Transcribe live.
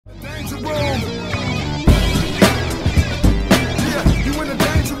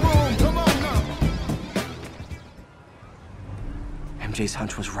MJ's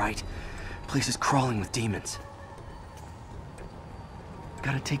hunch was right. Place is crawling with demons.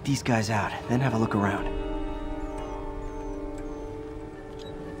 Gotta take these guys out, then have a look around.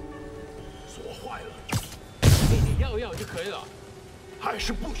 锁坏了，给你药药就可以了，还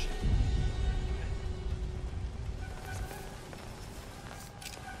是不行。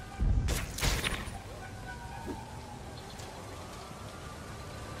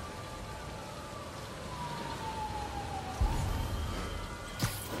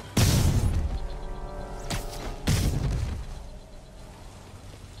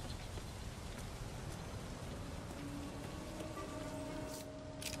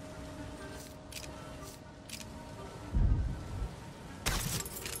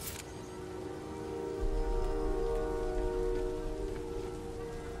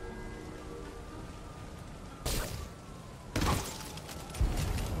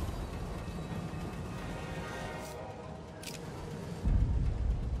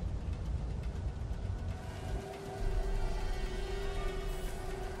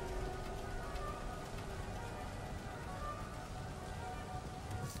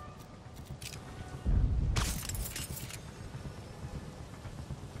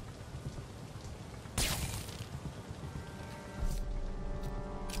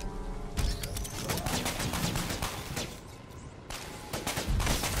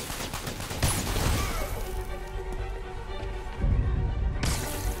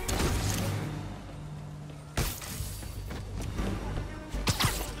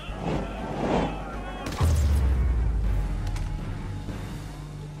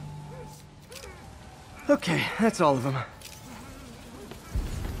 Okay, that's all of them.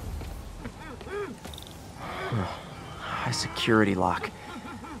 High security lock.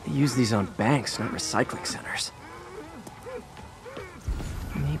 They use these on banks, not recycling centers.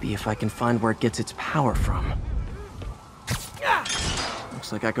 Maybe if I can find where it gets its power from.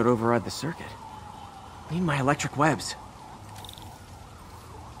 Looks like I could override the circuit. Need my electric webs.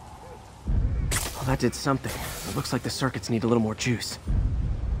 Well, that did something. It looks like the circuits need a little more juice.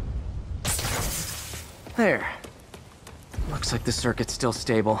 There. Looks like the circuit's still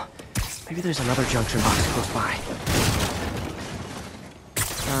stable. Maybe there's another junction box close by.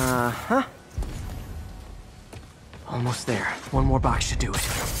 Uh-huh. Almost there. One more box should do it.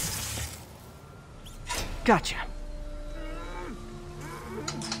 Gotcha.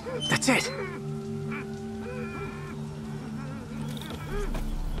 That's it!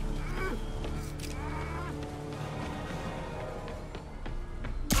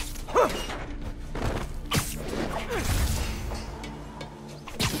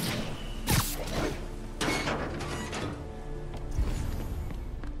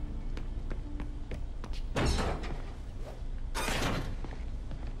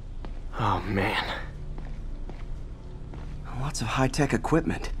 Oh, man. Lots of high-tech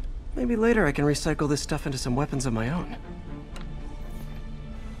equipment. Maybe later I can recycle this stuff into some weapons of my own.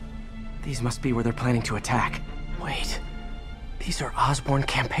 These must be where they're planning to attack. Wait. These are Osborn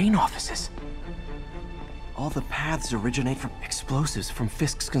campaign offices. All the paths originate from explosives from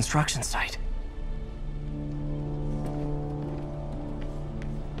Fisk's construction site.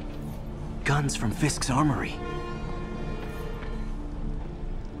 Guns from Fisk's armory.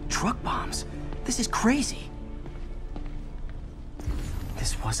 Truck bombs? This is crazy.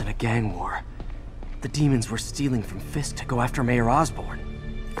 This wasn't a gang war. The demons were stealing from Fisk to go after Mayor Osborn.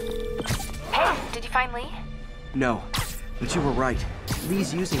 Hey, did you find Lee? No, but you were right.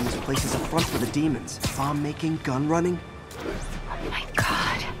 Lee's using this place as a front for the demons. Bomb-making, gun-running. Oh my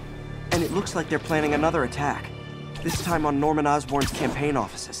god. And it looks like they're planning another attack. This time on Norman Osborn's campaign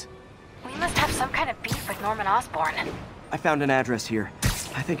offices. We must have some kind of beef with Norman Osborn. I found an address here.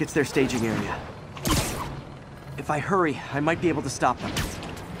 I think it's their staging area. If I hurry, I might be able to stop them.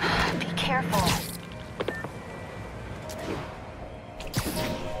 Be careful.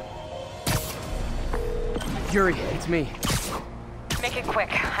 Yuri, it's me. Make it quick.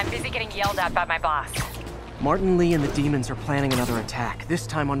 I'm busy getting yelled at by my boss. Martin Lee and the demons are planning another attack, this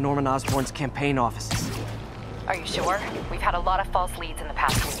time on Norman Osborn's campaign offices. Are you sure? We've had a lot of false leads in the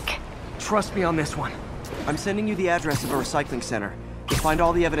past week. Trust me on this one. I'm sending you the address of a recycling center. You'll find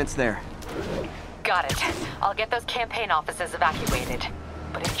all the evidence there. Got it. I'll get those campaign offices evacuated.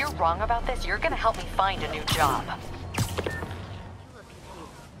 But if you're wrong about this, you're gonna help me find a new job.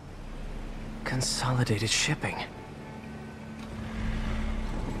 Consolidated shipping.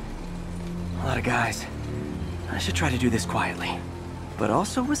 A lot of guys. I should try to do this quietly, but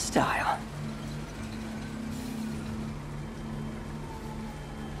also with style.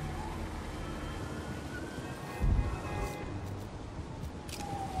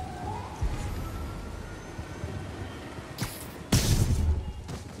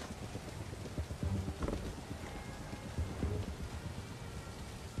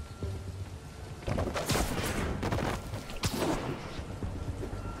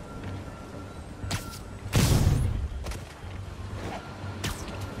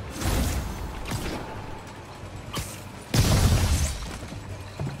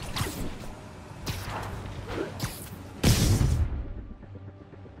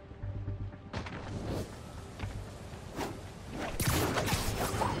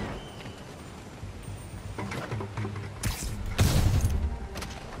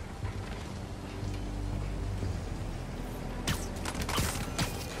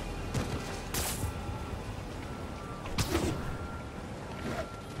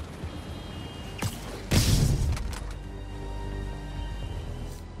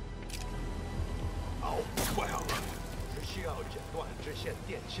 需要诊断支线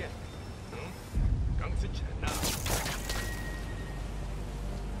电线。钢丝尘呐。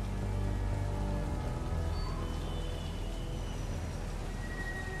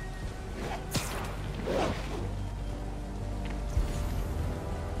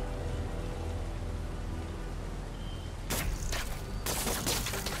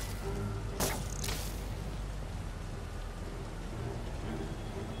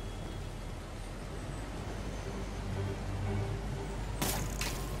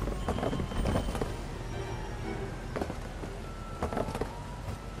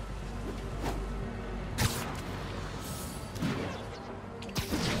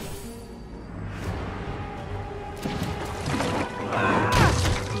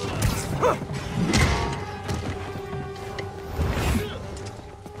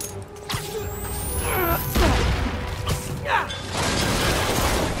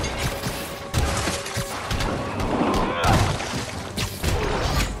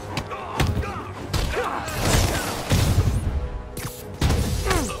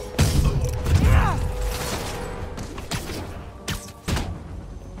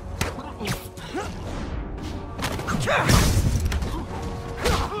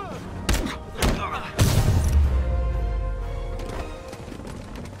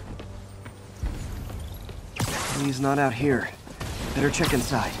He's not out here. Better check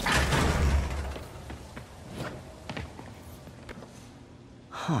inside.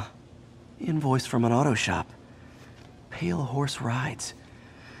 Huh. Invoice from an auto shop. Pale Horse Rides.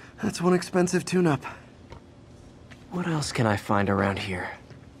 That's one expensive tune-up. What else can I find around here?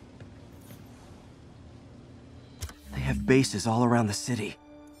 They have bases all around the city.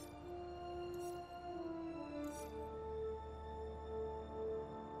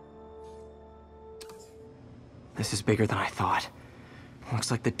 This is bigger than I thought. Looks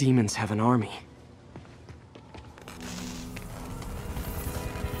like the demons have an army.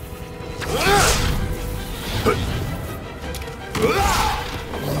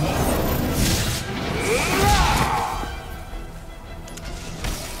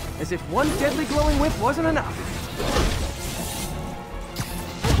 As if one deadly glowing whip wasn't enough.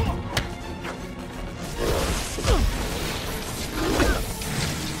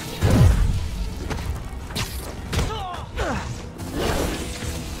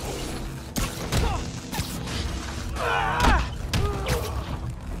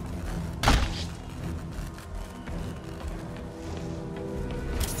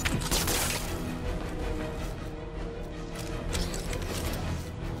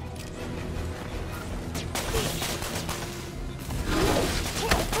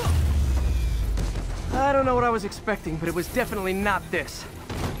 I don't know what I was expecting, but it was definitely not this.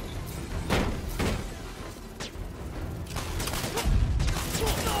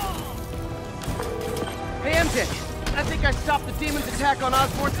 Hey, MJ! I think I stopped the demon's attack on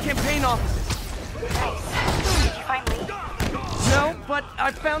Osborn's campaign offices. Nice. Did you find Lee? No, but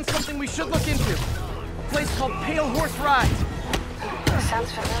I found something we should look into. A place called Pale Horse Rides.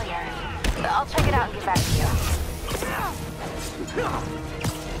 Sounds familiar. I'll check it out and get back to you.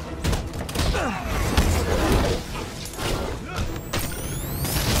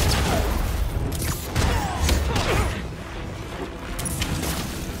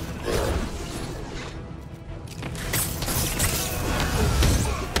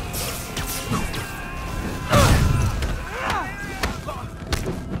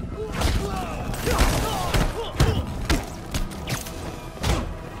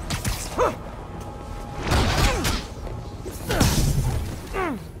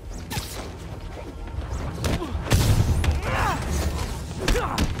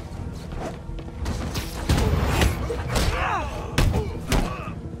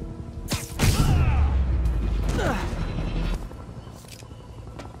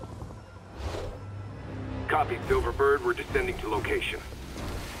 Copy, Silverbird. We're descending to location.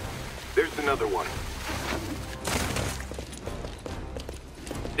 There's another one.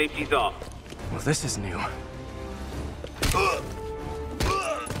 Safety's off. Well, this is new.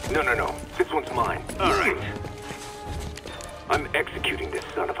 No. This one's mine. All right. I'm executing this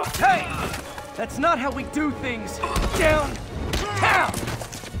son of a... Hey! That's not how we do things! Downtown!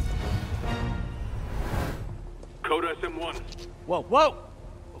 Code SM1. Whoa!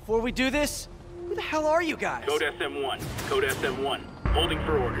 Before we do this, who the hell are you guys? Code SM1. Code SM1. Holding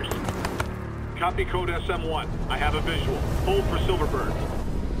for orders. Copy Code SM1. I have a visual. Hold for Silverbird.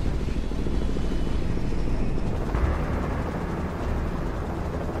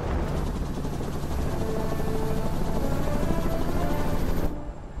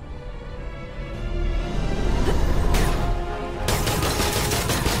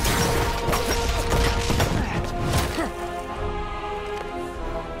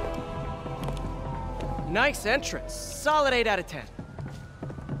 Nice entrance. Solid 8 out of 10.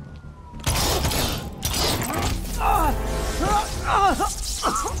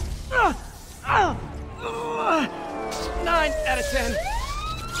 9 out of 10.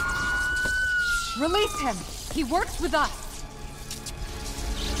 Release him! He works with us!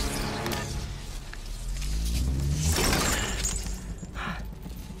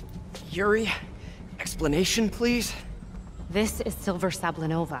 Yuri, explanation, please? This is Silver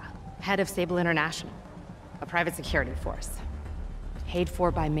Sablinova, head of Sable International, a private security force. Paid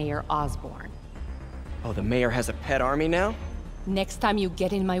for by Mayor Osborn. Oh, the mayor has a pet army now? Next time you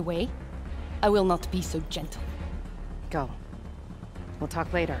get in my way, I will not be so gentle. Go. We'll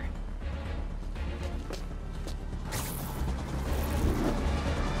talk later.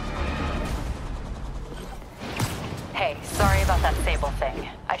 Hey, sorry about that Sable thing.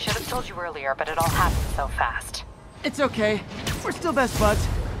 I should have told you earlier, but it all happened so fast. It's okay. We're still best buds.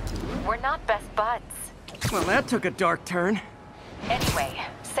 We're not best buds. Well, that took a dark turn. Anyway,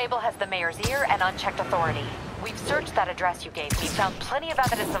 Sable has the mayor's ear and unchecked authority. We've searched that address you gave me, found plenty of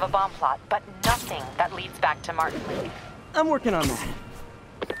evidence of a bomb plot, but nothing that leads back to Martin Lee. I'm working on that.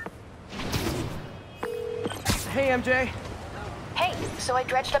 Hey, MJ. Hey, so I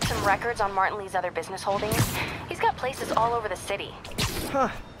dredged up some records on Martin Lee's other business holdings. He's got places all over the city. Huh.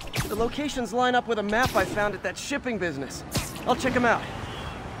 The locations line up with a map I found at that shipping business. I'll check them out.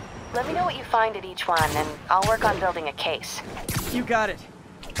 Let me know what you find at each one, and I'll work on building a case. You got it.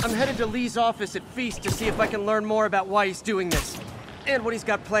 I'm headed to Lee's office at Feast to see if I can learn more about why he's doing this. And what he's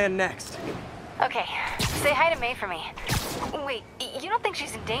got planned next. Okay, say hi to May for me. Wait, you don't think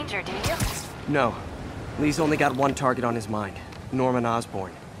she's in danger, do you? No. Lee's only got one target on his mind. Norman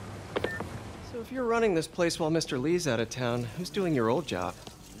Osborn. So if you're running this place while Mr. Lee's out of town, who's doing your old job?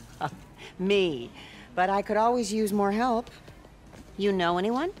 Me. But I could always use more help. You know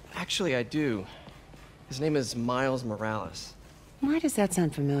anyone? Actually, I do. His name is Miles Morales. Why does that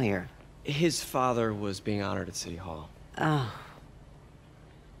sound familiar? His father was being honored at City Hall. Oh.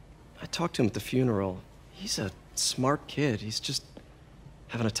 I talked to him at the funeral. He's a smart kid. He's just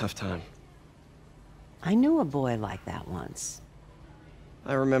having a tough time. I knew a boy like that once.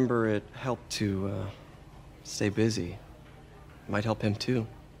 I remember it helped to, stay busy. Might help him, too.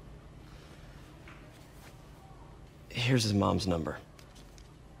 Here's his mom's number.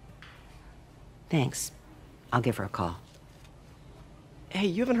 Thanks. I'll give her a call. Hey,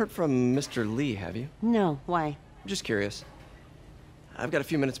 you haven't heard from Mr. Lee, have you? No, why? I'm just curious. I've got a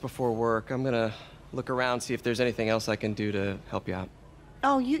few minutes before work. I'm gonna look around, see if there's anything else I can do to help you out.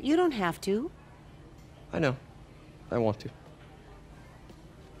 Oh, you don't have to. I know. I want to.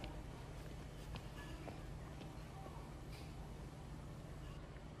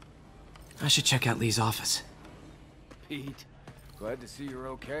 I should check out Lee's office. Pete, glad to see you're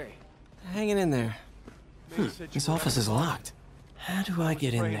okay. Hanging in there. This office is locked. How do I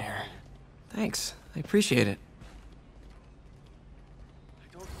get in there? Thanks. I appreciate it. I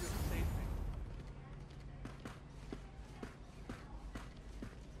don't feel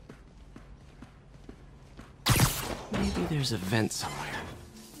safe. Maybe there's a vent somewhere.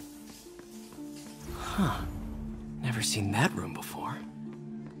 Huh. Never seen that room before.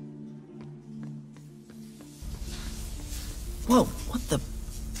 Whoa, what the...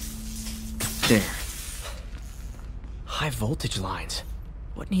 There. High voltage lines.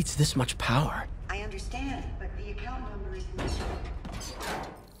 What needs this much power? I understand, but the account number is missing.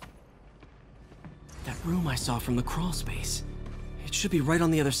 That room I saw from the crawl space. It should be right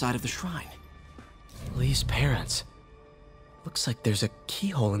on the other side of the shrine. Lee's parents. Looks like there's a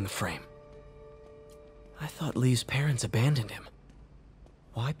keyhole in the frame. I thought Lee's parents abandoned him.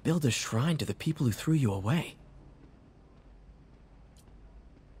 Why build a shrine to the people who threw you away?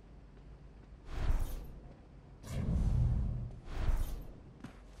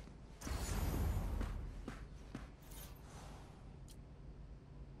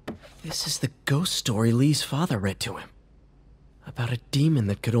 This is the ghost story Lee's father read to him. About a demon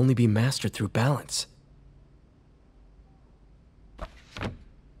that could only be mastered through balance.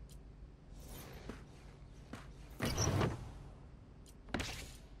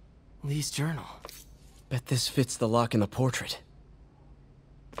 Lee's journal. Bet this fits the lock in the portrait.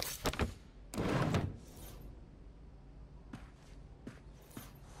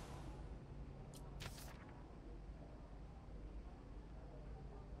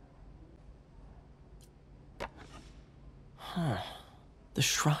 Huh. The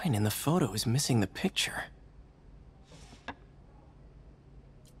shrine in the photo is missing the picture.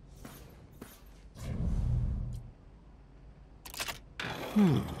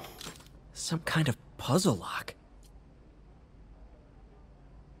 Some kind of puzzle lock.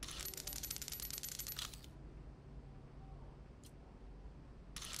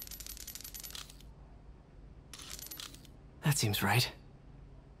 That seems right.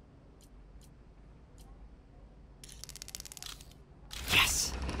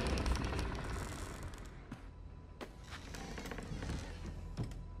 Yes!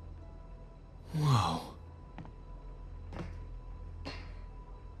 Whoa.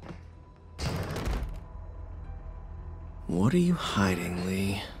 What are you hiding,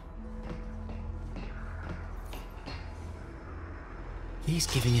 Lee? Lee's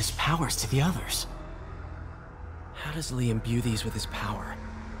giving his powers to the others. How does Lee imbue these with his power?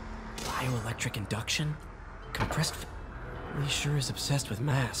 Bioelectric induction? Compressed... Lee sure is obsessed with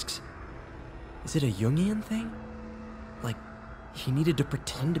masks. Is it a Jungian thing? Like, he needed to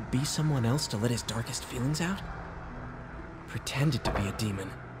pretend to be someone else to let his darkest feelings out? Pretended to be a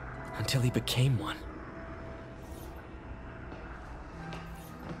demon, until he became one.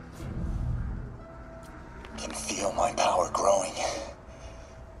 Can feel my power growing,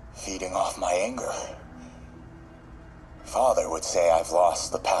 feeding off my anger. Father would say I've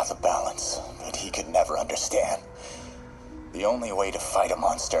lost the path of balance, but he could never understand. The only way to fight a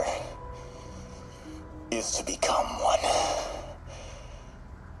monster is to become one.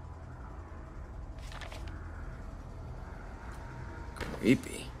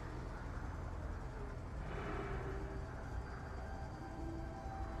 Creepy.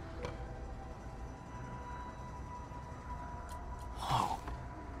 Whoa.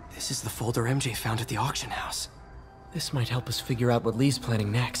 This is the folder MJ found at the auction house. This might help us figure out what Lee's planning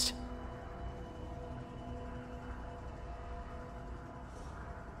next.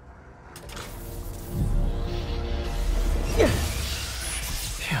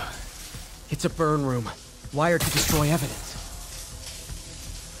 Phew. It's a burn room, wired to destroy evidence.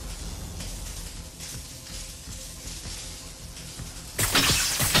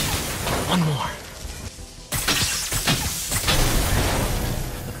 One more.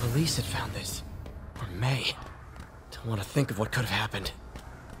 The police had found this. Or May. Don't want to think of what could have happened.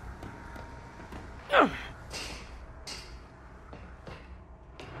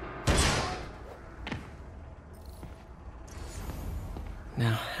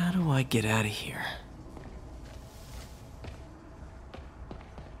 Now, how do I get out of here?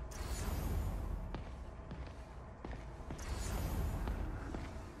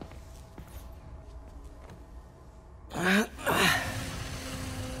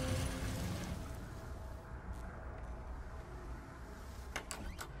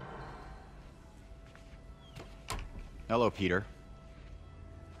 Hello, Peter.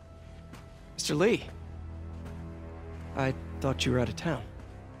 Mr. Lee. I thought you were out of town.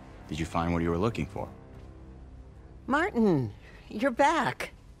 Did you find what you were looking for? Martin, you're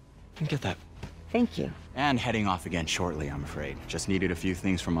back. Get that. Thank you. And heading off again shortly, I'm afraid. Just needed a few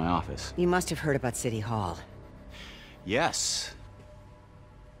things from my office. You must have heard about City Hall. Yes.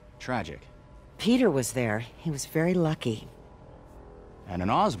 Tragic. Peter was there. He was very lucky. And an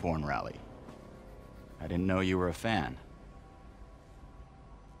Osborn rally. I didn't know you were a fan.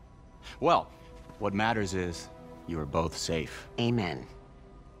 Well, what matters is you are both safe. Amen.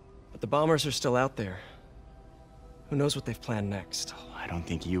 But the bombers are still out there. Who knows what they've planned next? I don't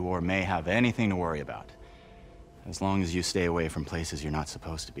think you or May have anything to worry about. As long as you stay away from places you're not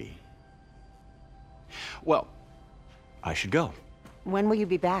supposed to be. Well, I should go. When will you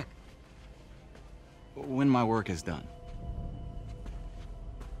be back? When my work is done.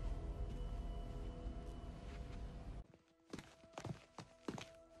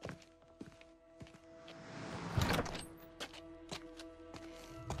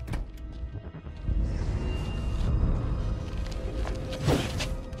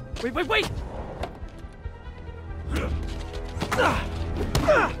 Wait, wait!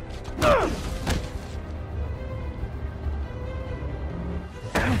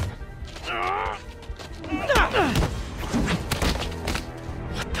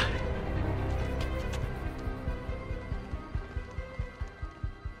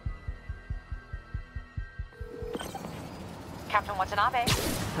 Captain Watanabe,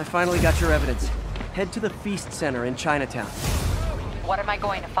 I finally got your evidence. Head to the Feast Center in Chinatown. what am I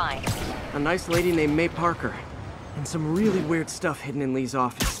going to find? A nice lady named May Parker. And some really weird stuff hidden in Lee's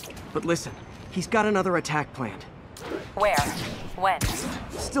office. But listen, he's got another attack planned. Where? When?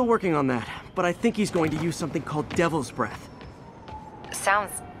 Still working on that, but I think he's going to use something called Devil's Breath.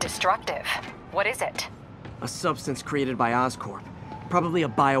 Sounds destructive. What is it? A substance created by Oscorp. Probably a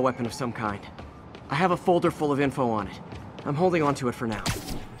bioweapon of some kind. I have a folder full of info on it. I'm holding on to it for now.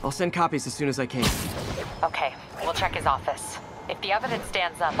 I'll send copies as soon as I can. Okay, we'll check his office. If the evidence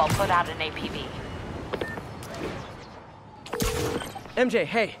stands up, I'll put out an APB. MJ,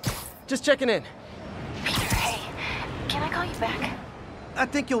 hey. Just checking in. Peter, hey. Can I call you back? I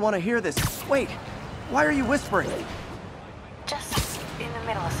think you'll want to hear this. Wait, why are you whispering? in the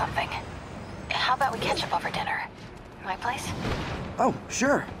middle of something. How about we catch up over dinner? My place? Oh,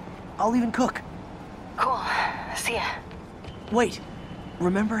 sure. I'll even cook. Cool. See ya. Wait.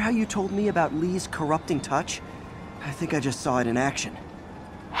 Remember how you told me about Lee's corrupting touch? I think I just saw it in action.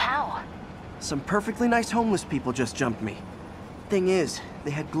 How? Some perfectly nice homeless people just jumped me. Thing is,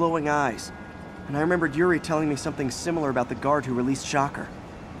 they had glowing eyes. And I remembered Yuri telling me something similar about the guard who released Shocker.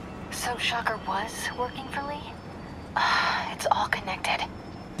 So Shocker was working for Lee? It's all connected.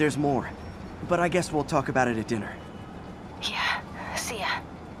 There's more. But I guess we'll talk about it at dinner. Yeah. See ya.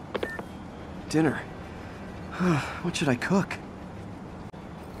 Dinner? What should I cook?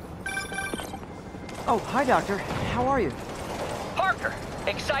 Oh, hi, Doctor. How are you? Parker!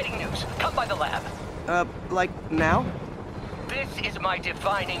 Exciting news. Come by the lab. Like now? This is my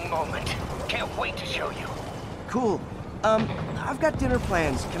defining moment. Can't wait to show you. Cool. I've got dinner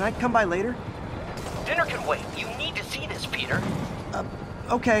plans. Can I come by later? Dinner can wait. You need to see this, Peter.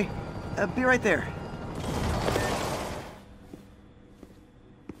 Okay. Be right there.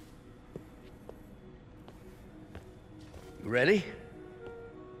 You ready?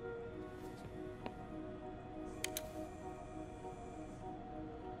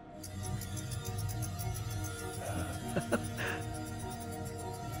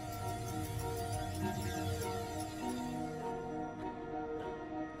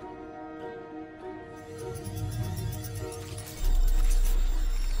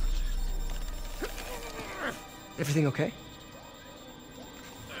 Everything okay?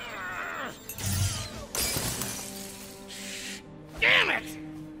 Damn it!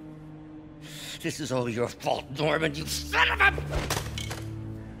 This is all your fault, Norman, you son of a...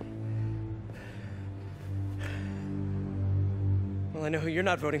 Well, I know who you're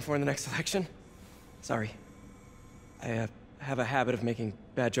not voting for in the next election. Sorry. I have a habit of making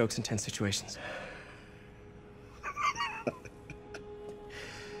bad jokes in tense situations.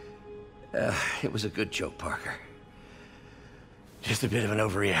 It was a good joke, Parker. Just a bit of an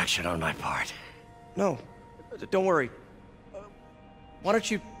overreaction on my part. No, don't worry. Why don't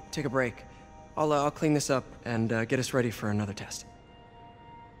you take a break? I'll clean this up and get us ready for another test.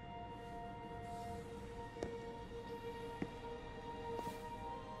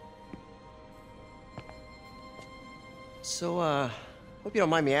 So, hope you don't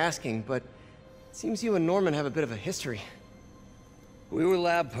mind me asking, but it seems you and Norman have a bit of a history. We were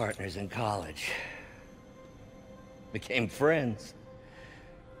lab partners in college. Became friends.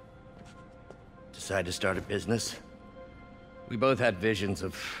 Decided to start a business. We both had visions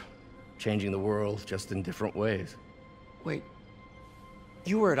of changing the world, just in different ways. Wait,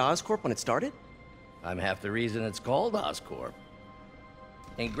 you were at Oscorp when it started? I'm half the reason it's called Oscorp.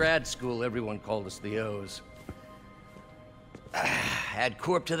 In grad school, everyone called us the O's. Add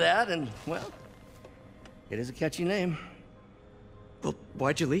Corp to that, and, well, it is a catchy name. Well,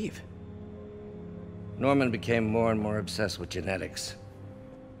 why'd you leave? Norman became more and more obsessed with genetics.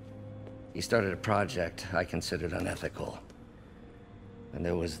 He started a project I considered unethical. And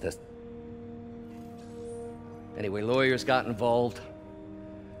there was this... Anyway, lawyers got involved.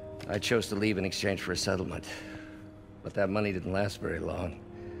 I chose to leave in exchange for a settlement. But that money didn't last very long.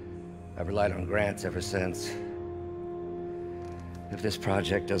 I've relied on grants ever since. If this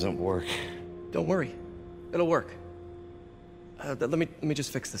project doesn't work... Don't worry. It'll work. Let me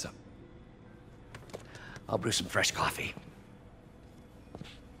just fix this up. I'll brew some fresh coffee.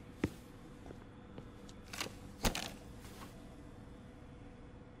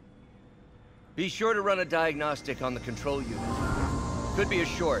 Be sure to run a diagnostic on the control unit. Could be a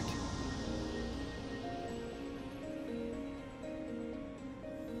short.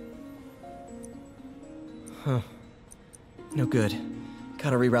 Huh. No good.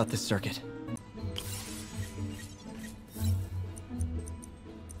 Gotta reroute this circuit.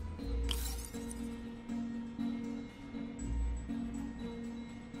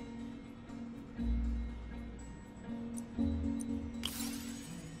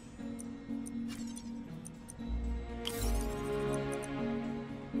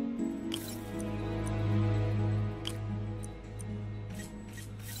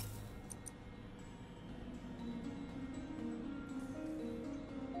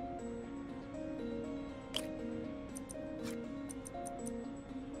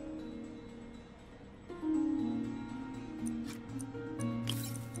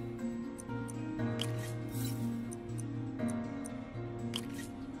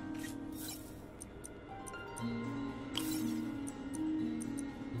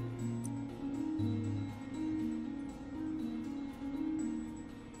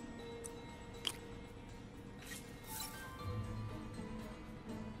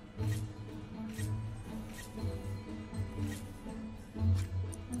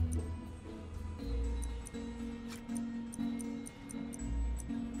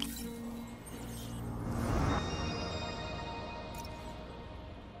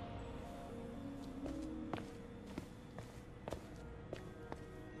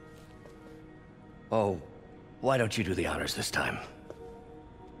 Oh, why don't you do the honors this time?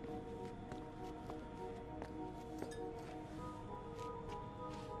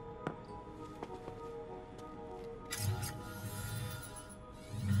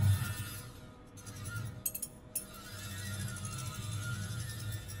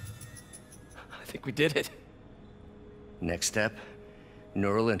 I think we did it. Next step,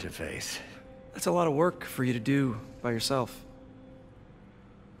 neural interface. That's a lot of work for you to do by yourself.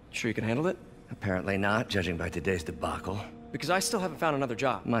 Sure you can handle it? Apparently not, judging by today's debacle. Because I still haven't found another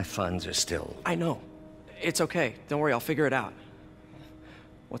job. My funds are still... I know. It's okay. Don't worry, I'll figure it out.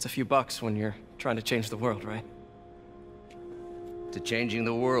 What's a few bucks when you're trying to change the world, right? To changing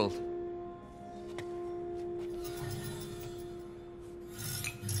the world.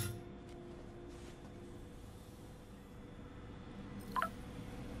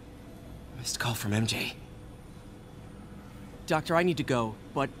 Missed call from MJ. Doctor, I need to go,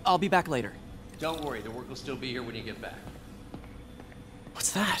 but I'll be back later. Don't worry, the work will still be here when you get back.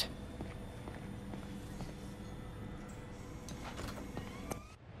 What's that?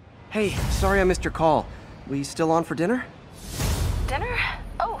 Hey, sorry I missed your call. We still on for dinner? Dinner?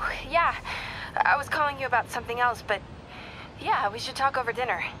 Oh, yeah. I was calling you about something else, but yeah, we should talk over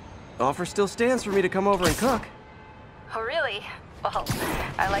dinner. Offer still stands for me to come over and cook. Oh, really? Well,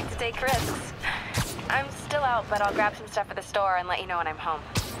 I like to take risks. I'm still out, but I'll grab some stuff at the store and let you know when I'm home.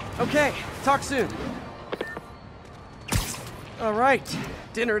 Okay, talk soon. All right,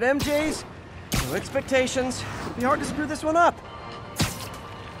 dinner at MJ's. No expectations. Be hard to screw this one up.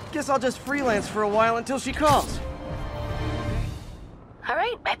 Guess I'll just freelance for a while until she calls. All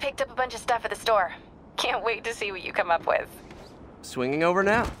right, I picked up a bunch of stuff at the store. Can't wait to see what you come up with. Swinging over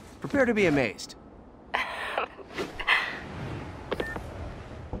now. Prepare to be amazed.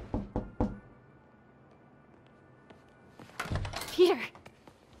 Peter!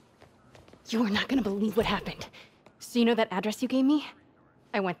 You are not gonna believe what happened. So you know that address you gave me?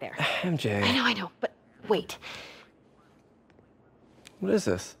 I went there. MJ. I know, but wait. What is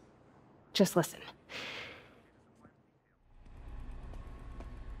this? Just listen.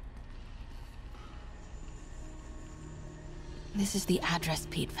 This is the address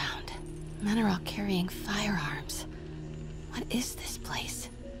Pete found. Men are all carrying firearms. What is this place?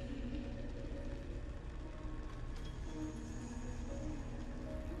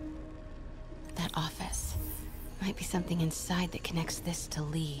 That office. Might be something inside that connects this to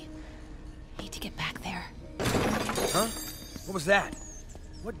Lee. Need to get back there. Huh? What was that?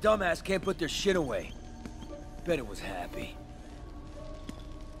 What dumbass can't put their shit away? Bet it was Happy.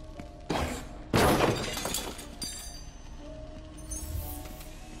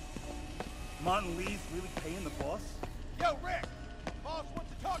 Martin Lee's really paying the boss? Yo, Rick! Boss wants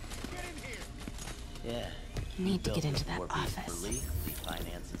to talk to you. Get in here! Yeah. Need to get into that office. For Lee, he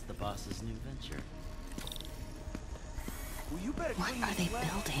finances the boss's new venture. Well, you better What are they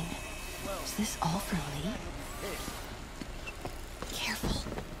building? Is this all for Lee? Careful.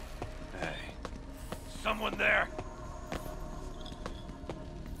 Hey. Someone there!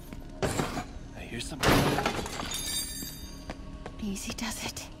 I hear something. Easy does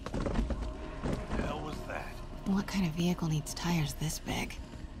it. The hell was that? What kind of vehicle needs tires this big?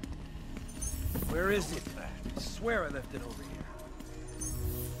 Where is it? I swear I left it over here.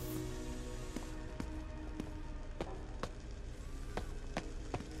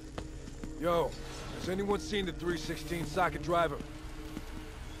 Yo, has anyone seen the 316 socket driver?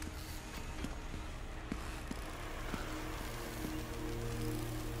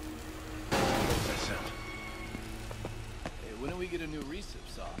 What's that sound? Hey, when do we get a new recip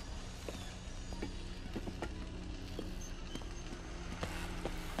saw?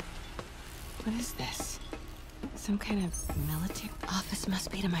 What is this? Some kind of military office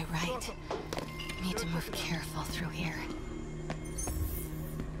must be to my right. Need to move careful through here.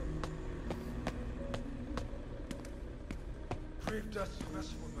 Grave dust is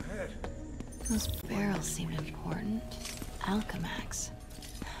messing with my head. Those barrels seem important. Alchemax.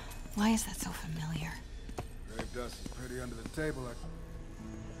 Why is that so familiar? Grave dust is pretty under the table.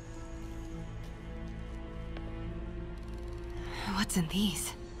 What's in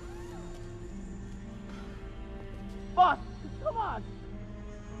these? Boss, come on!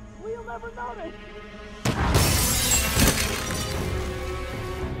 We'll never notice!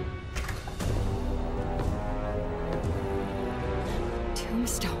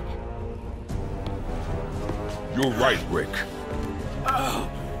 Tombstone. You're right, Rick.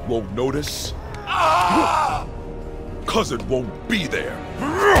 Won't notice? Cause it won't be there.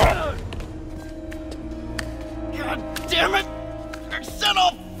 God damn it! I said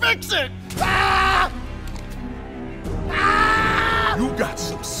I'll fix it! You got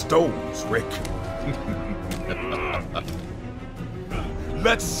some stones, Rick.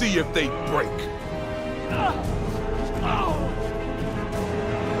 Let's see if they break.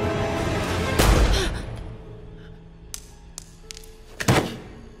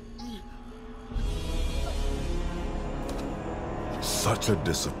 Such a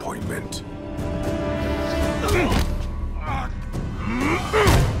disappointment.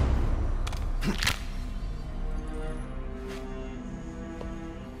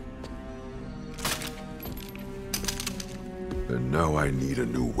 And now I need a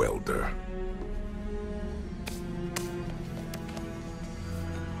new welder.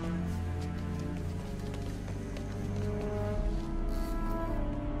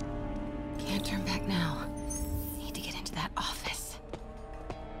 Can't turn back now. Need to get into that office.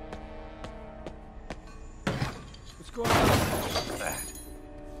 What's going on? What's that?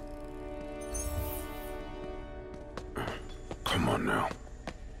 Come on now.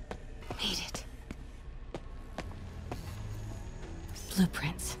 Made it.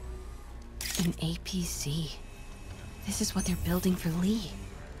 Blueprints. An APC. This is what they're building for Lee.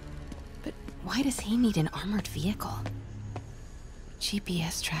 But why does he need an armored vehicle?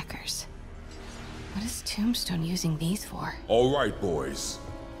 GPS trackers. What is Tombstone using these for? All right, boys.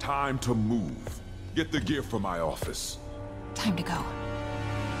 Time to move. Get the gear from my office. Time to go.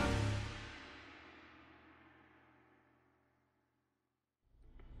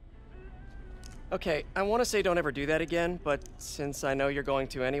 Okay, I want to say don't ever do that again, but since I know you're going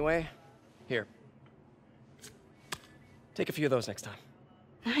to anyway, here. Take a few of those next time.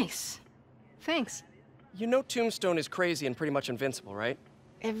 Nice. Thanks. You know Tombstone is crazy and pretty much invincible, right?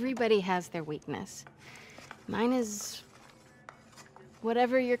 Everybody has their weakness. Mine is...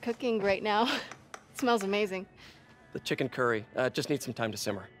 whatever you're cooking right now. It smells amazing. The chicken curry. Just needs some time to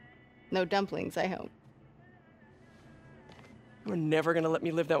simmer. No dumplings, I hope. You're never gonna let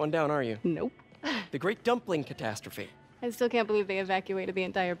me live that one down, are you? Nope. The Great Dumpling Catastrophe. I still can't believe they evacuated the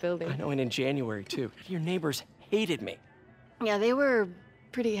entire building. I know, and in January, too. Your neighbors hated me. Yeah, they were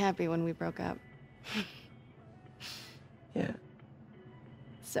pretty happy when we broke up. Yeah.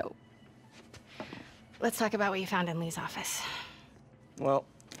 So, let's talk about what you found in Lee's office. Well,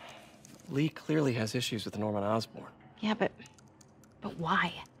 Lee clearly has issues with Norman Osborn. Yeah, but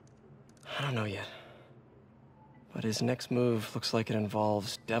why? I don't know yet. But his next move looks like it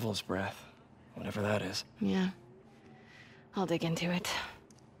involves Devil's Breath. Whatever that is. Yeah. I'll dig into it.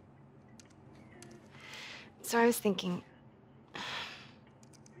 So I was thinking...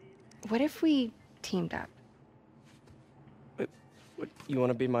 what if we teamed up? What, you want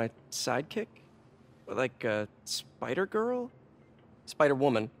to be my sidekick? Like a spider girl? Spider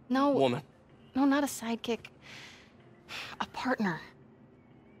woman. No. Woman. No, not a sidekick. A partner.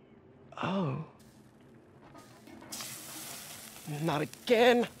 Oh. Not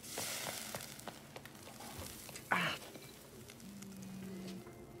again.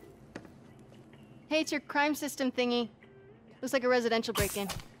 Hey, it's your crime system thingy. Looks like a residential break-in.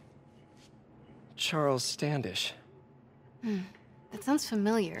 Charles Standish. That sounds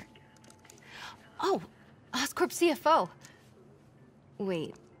familiar. Oh, Oscorp CFO.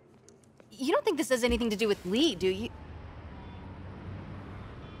 Wait. You don't think this has anything to do with Lee, do you?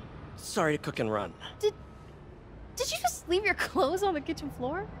 Sorry to cook and run. Did you just leave your clothes on the kitchen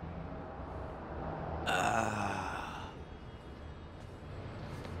floor?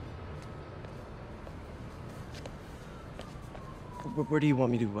 Where do you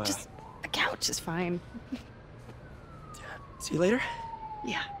want me to, Just the couch is fine. See you later?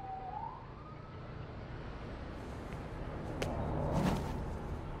 Yeah.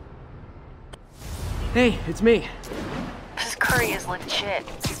 Hey, it's me. This curry is legit.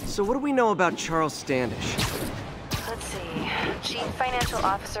 So what do we know about Charles Standish? Let's see. Chief Financial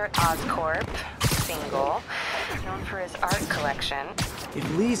Officer at Oscorp. Single. Known for his art collection.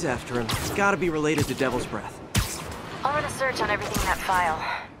 If Lee's after him, it's gotta be related to Devil's Breath. I'll run a search on everything in that file.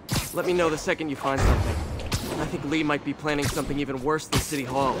 Let me know the second you find something. I think Lee might be planning something even worse than City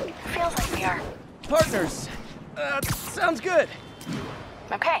Hall. Feels like we are. Partners! Sounds good.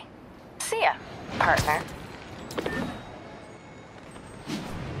 Okay. See ya, partner.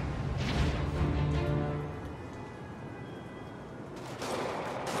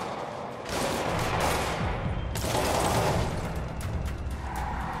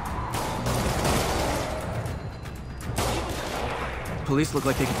 Police look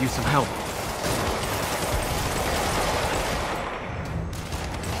like they could use some help.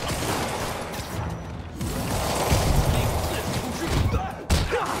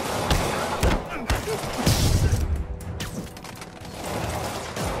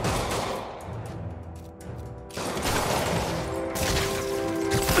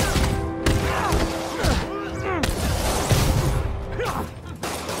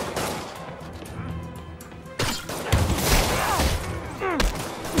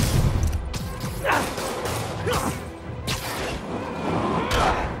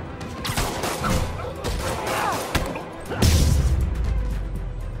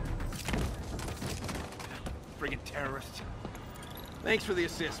 Thanks for the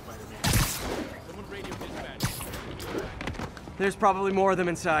assist, Spider-Man. Someone radio dispatch. There's probably more of them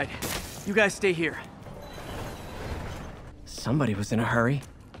inside. You guys stay here. Somebody was in a hurry.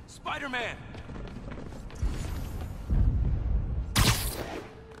 Spider-Man!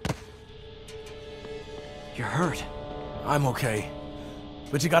 You're hurt. I'm okay.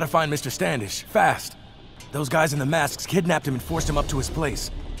 But you gotta find Mr. Standish, fast. Those guys in the masks kidnapped him and forced him up to his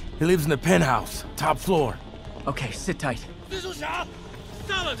place. He lives in the penthouse, top floor. Okay, sit tight. 蜘蛛侠，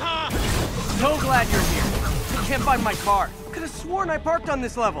杀了他！ So glad you're here. I can't find my car. Could have sworn I parked on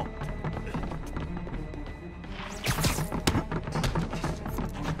this level.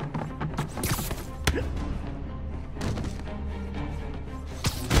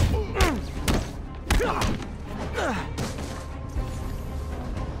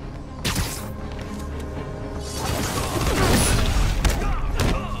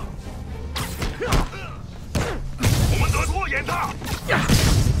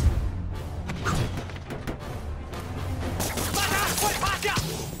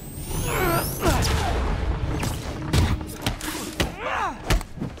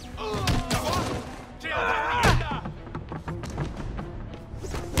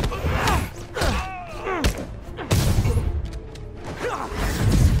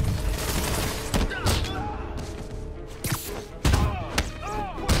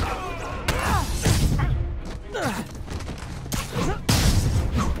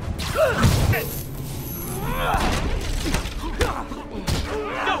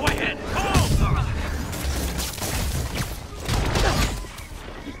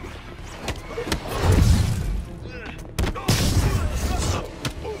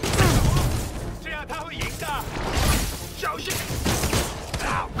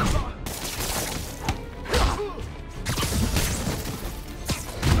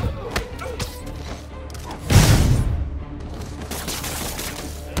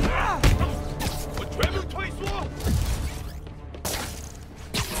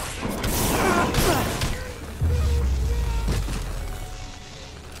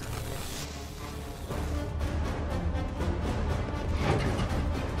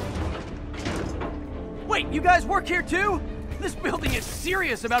 Wait, you guys work here too? This building is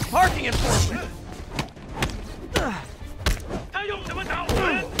serious about parking enforcement. 他用什么打我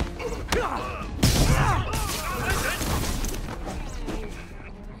们？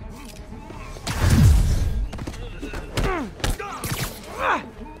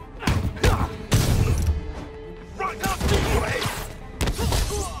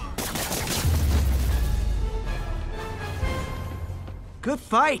 Good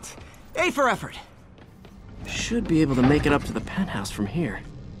fight. A for effort. Should be able to make it up to the penthouse from here.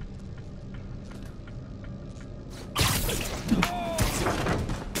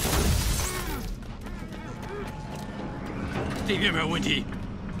 这边没有问题。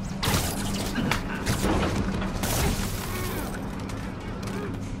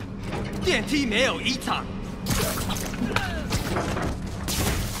电梯没有异常。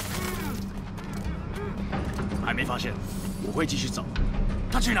还没发现，我会继续找。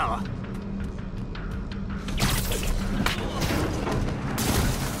他去哪了？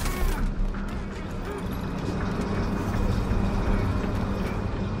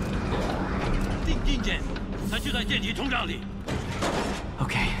 定件，他就在电梯通道里。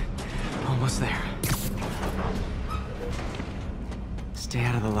 Okay, almost there. Stay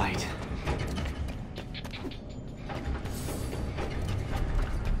out of the light.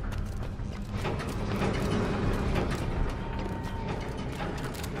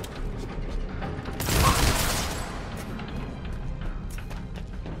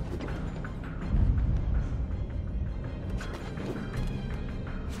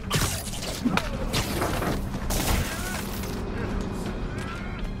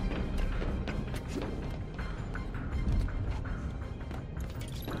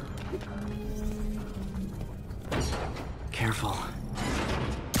 Careful.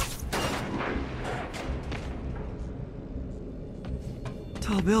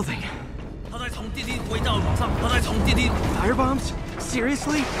 Tall building. 他在从电梯轨道往上，他在从电梯。 Fire bombs?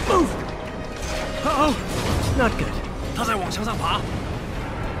 Seriously? Move! Uh-oh! Not good. 他在往墙上爬。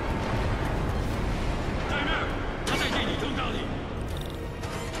在那儿，他在电梯通道里。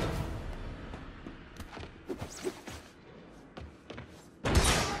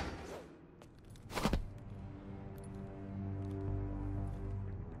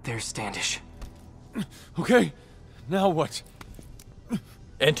 There's Standish. Okay, now what?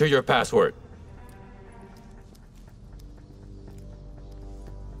 Enter your password. "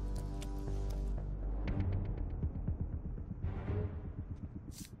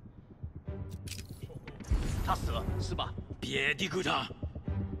他死了，是吧？别低估他，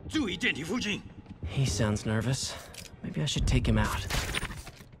注意电梯附近。 He sounds nervous. Maybe I should take him out.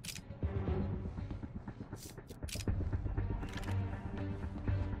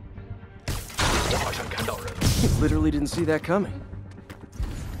 Literally didn't see that coming.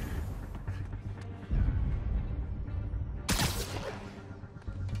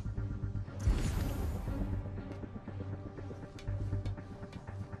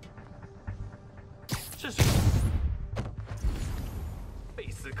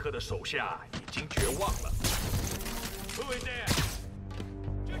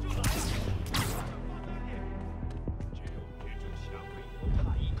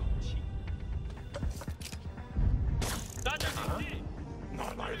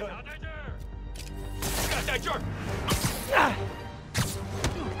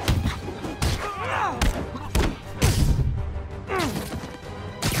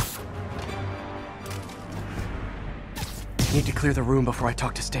 Need to clear the room before I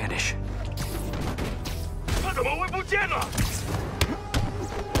talk to Standish. 他怎么会不见了？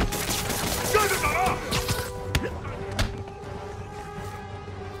这就找了。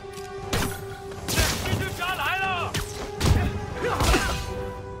蜘蛛侠来了！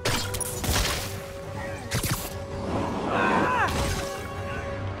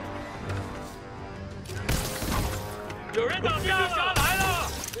 有人打架了！来了！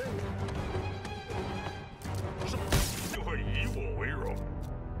就会以我为荣。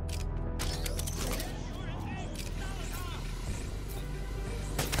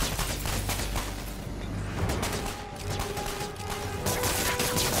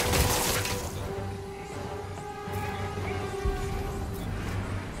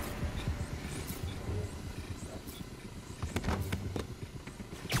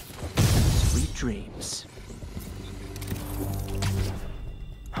 Sweet dreams.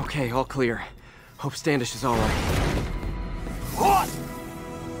 Okay, all clear. Hope Standish is all right. What?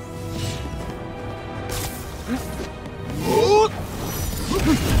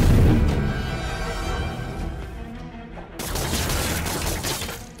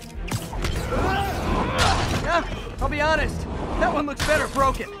 Yeah, I'll be honest. That one looks better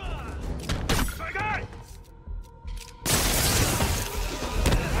broken.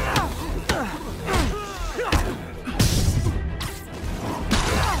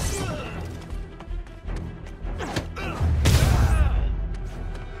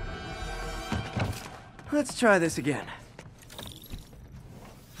 Let's try this again.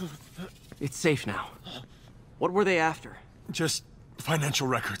 It's safe now. What were they after? Just financial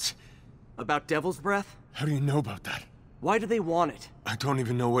records. About Devil's Breath? How do you know about that? Why do they want it? I don't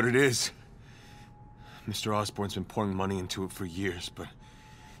even know what it is. Mr. Osborn's been pouring money into it for years, but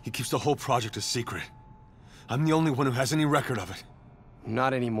he keeps the whole project a secret. I'm the only one who has any record of it.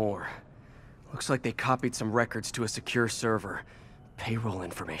 Not anymore. Looks like they copied some records to a secure server. Payroll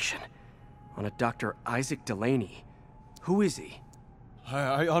information. On a Dr. Isaac Delaney. Who is he?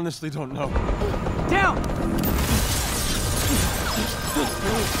 I honestly don't know. Down!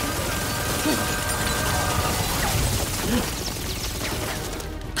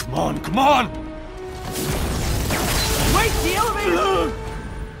 Come on, come on! Wait, the elevator!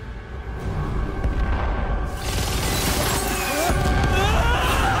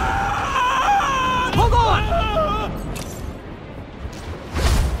 Hold on!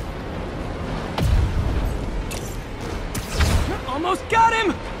 Almost got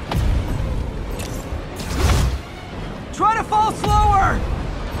him! Try to fall slower!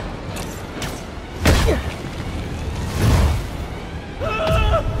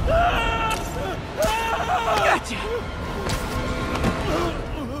 Gotcha!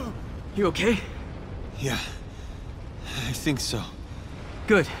 You okay? Yeah, I think so.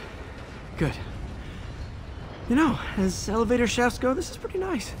 Good. Good. You know, as elevator shafts go, this is pretty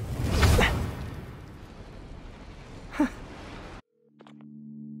nice.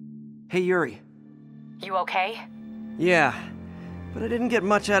 Hey, Yuri. You okay? Yeah, but I didn't get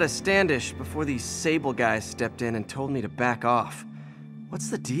much out of Standish before these Sable guys stepped in and told me to back off. What's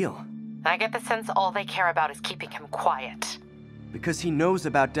the deal? I get the sense all they care about is keeping him quiet. Because he knows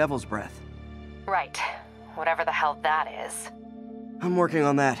about Devil's Breath. Right. Whatever the hell that is. I'm working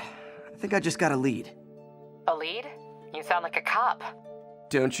on that. I think I just got a lead. A lead? You sound like a cop.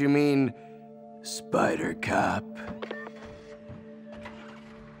 Don't you mean... Spider Cop?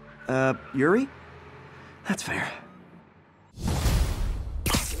 Yuri? That's fair.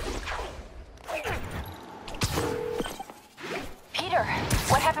 Peter,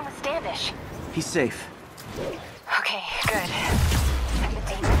 what happened with Standish? He's safe. Okay, good. And the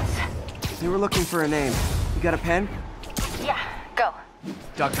demons. They were looking for a name. You got a pen? Yeah, go.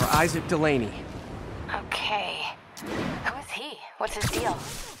 Dr. Isaac Delaney. Okay. Who What's his deal?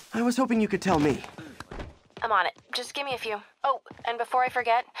 I was hoping you could tell me. I'm on it. Just give me a few. Oh, and before I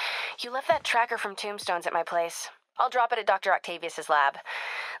forget, you left that tracker from Tombstones at my place. I'll drop it at Dr. Octavius's lab.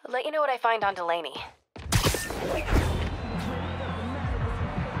 Let you know what I find on Delaney.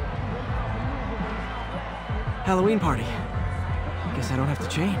 Halloween party. Guess I don't have to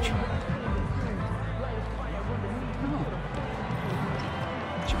change.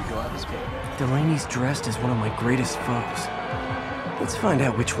 Should we go out this way? Delaney's dressed as one of my greatest foes. Let's find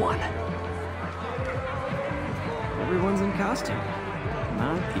out which one. Everyone's in costume.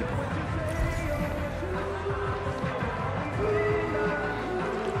 Not people.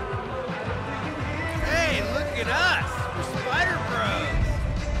 Hey, look at us! We're Spider Bros!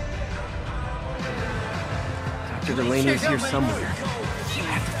 Dr. Delaney's here somewhere. I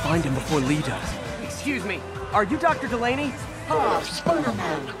have to find him before Lee does. Excuse me, are you Dr. Delaney? Ah,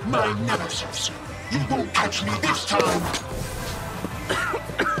 Spider-Man, my nemesis. You won't catch me this time.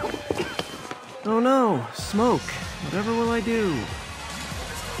 Oh no, smoke. Whatever will I do?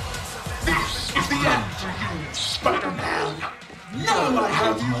 This is the end for you, Spider-Man. Now I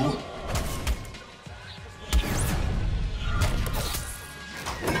have you.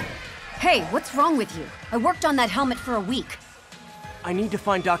 Hey, what's wrong with you? I worked on that helmet for a week. I need to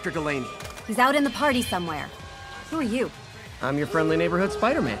find Dr. Delaney. He's out in the party somewhere. Who are you? I'm your friendly neighborhood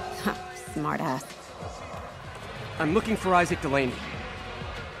Spider-Man. Smartass. I'm looking for Isaac Delaney.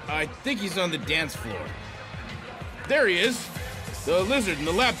 I think he's on the dance floor. There he is. The lizard in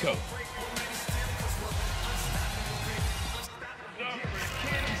the lab coat.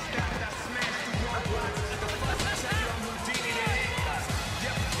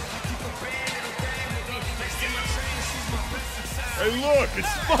 Hey, look, it's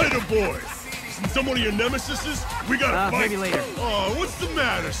Spider Boy. Some one of your nemesises? We gotta fight. Maybe later. Oh, what's the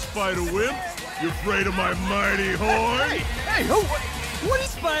matter, Spider Wimp? You afraid of my mighty horn? Hey, what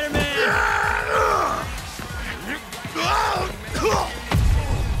is Spider-Man?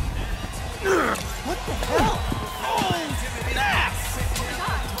 What the hell? Oh, snap!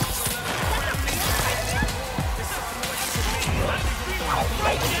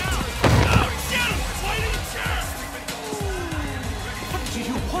 What do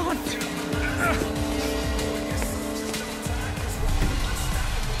you want?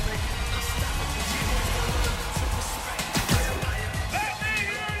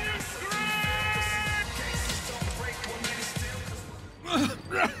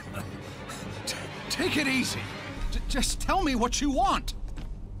 Take it easy. Just tell me what you want.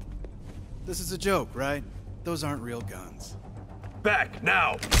 This is a joke, right? Those aren't real guns. Back,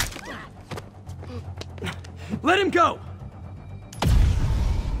 now! Let him go!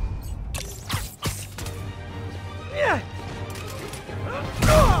 Yeah.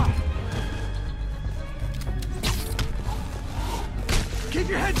 Keep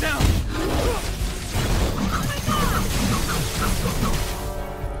your head down!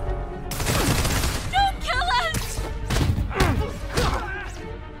 Don't kill us!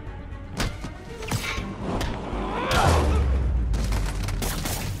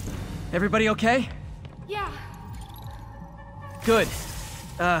 Everybody okay? Yeah. Good.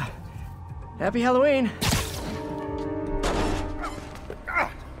 Happy Halloween.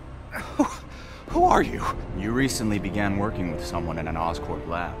 Who are you? You recently began working with someone in an Oscorp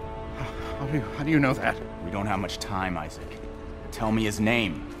lab. How do you know that? We don't have much time, Isaac. Tell me his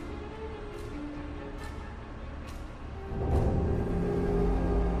name.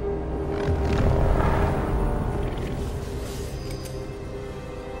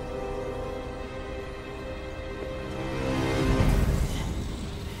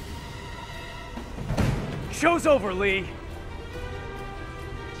 Show's over, Lee.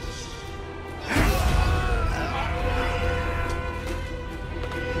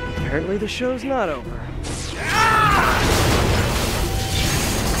 Apparently the show's not over.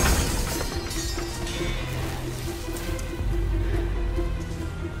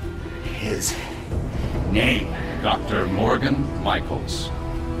 His name, Dr. Morgan Michaels.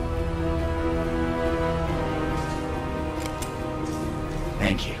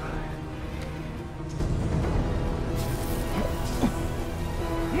 Thank you.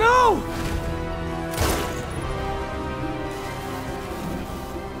 No!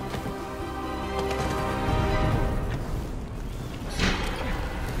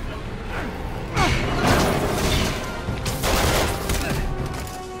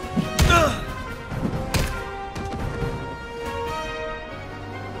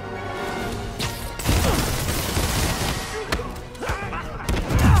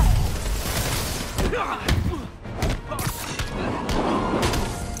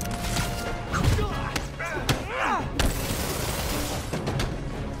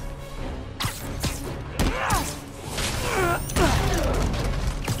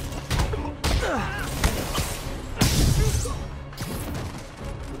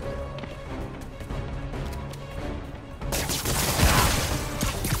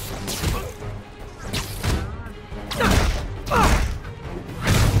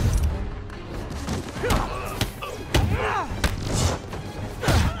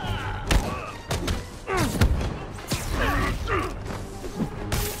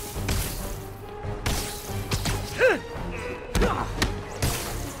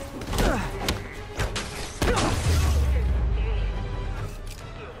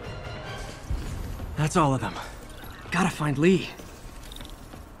 That's all of them. Gotta find Lee.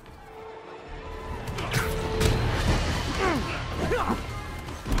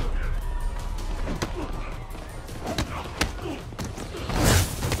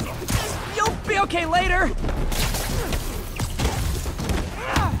 You'll be okay later!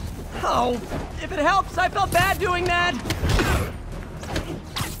 Oh, if it helps, I felt bad doing that!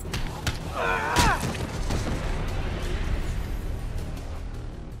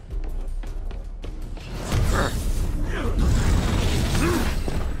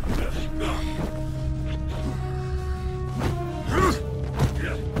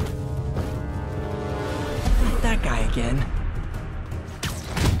 That guy again.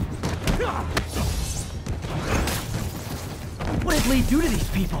 What did Lee do to these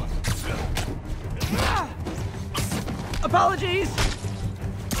people? Apologies!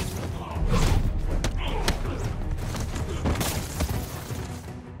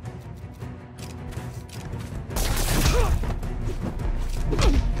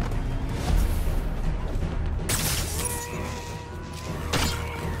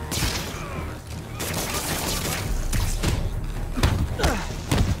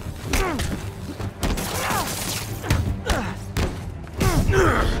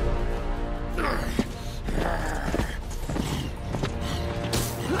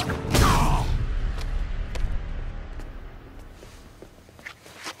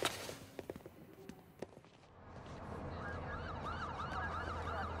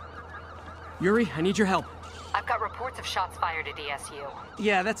 Yuri, I need your help. I've got reports of shots fired at ESU.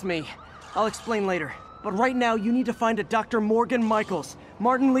 Yeah, that's me. I'll explain later. But right now, you need to find a Dr. Morgan Michaels.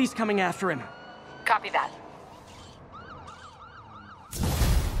 Martin Lee's coming after him. Copy that.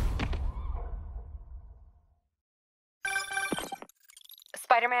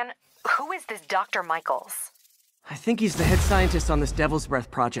 Spider-Man, who is this Dr. Michaels? I think he's the head scientist on this Devil's Breath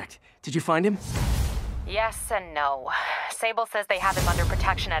project. Did you find him? Yes and no. Sable says they have him under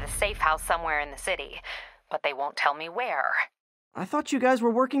protection at a safe house somewhere in the city, but they won't tell me where. I thought you guys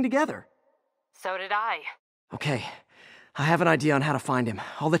were working together. So did I. Okay. I have an idea on how to find him.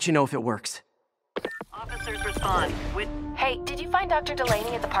 I'll let you know if it works. Officers respond with... Hey, did you find Dr.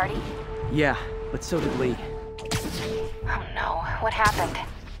 Delaney at the party? Yeah, but so did Lee. Oh no, what happened?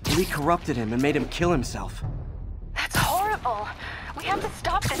 Lee corrupted him and made him kill himself. That's horrible. We have to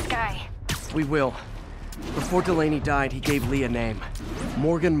stop this guy. We will. Before Delaney died, he gave Lee a name.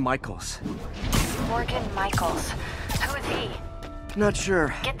 Morgan Michaels. Morgan Michaels. Who is he? Not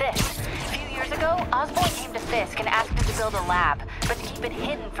sure. Get this. A few years ago, Osborn came to Fisk and asked him to build a lab, but to keep it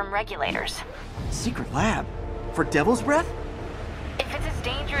hidden from regulators. Secret lab? For Devil's Breath? If it's as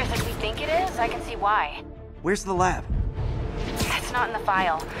dangerous as we think it is, I can see why. Where's the lab? It's not in the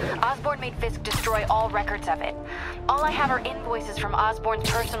file. Osborn made Fisk destroy all records of it. All I have are invoices from Osborn's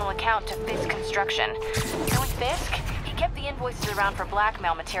personal account to Fisk Construction. Knowing Fisk, he kept the invoices around for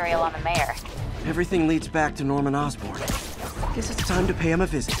blackmail material on the mayor. Everything leads back to Norman Osborn. Guess it's time to pay him a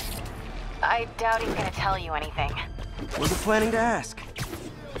visit. I doubt he's gonna tell you anything. Wasn't planning to ask.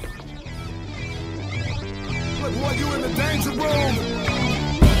 Look, boy, you in the danger room!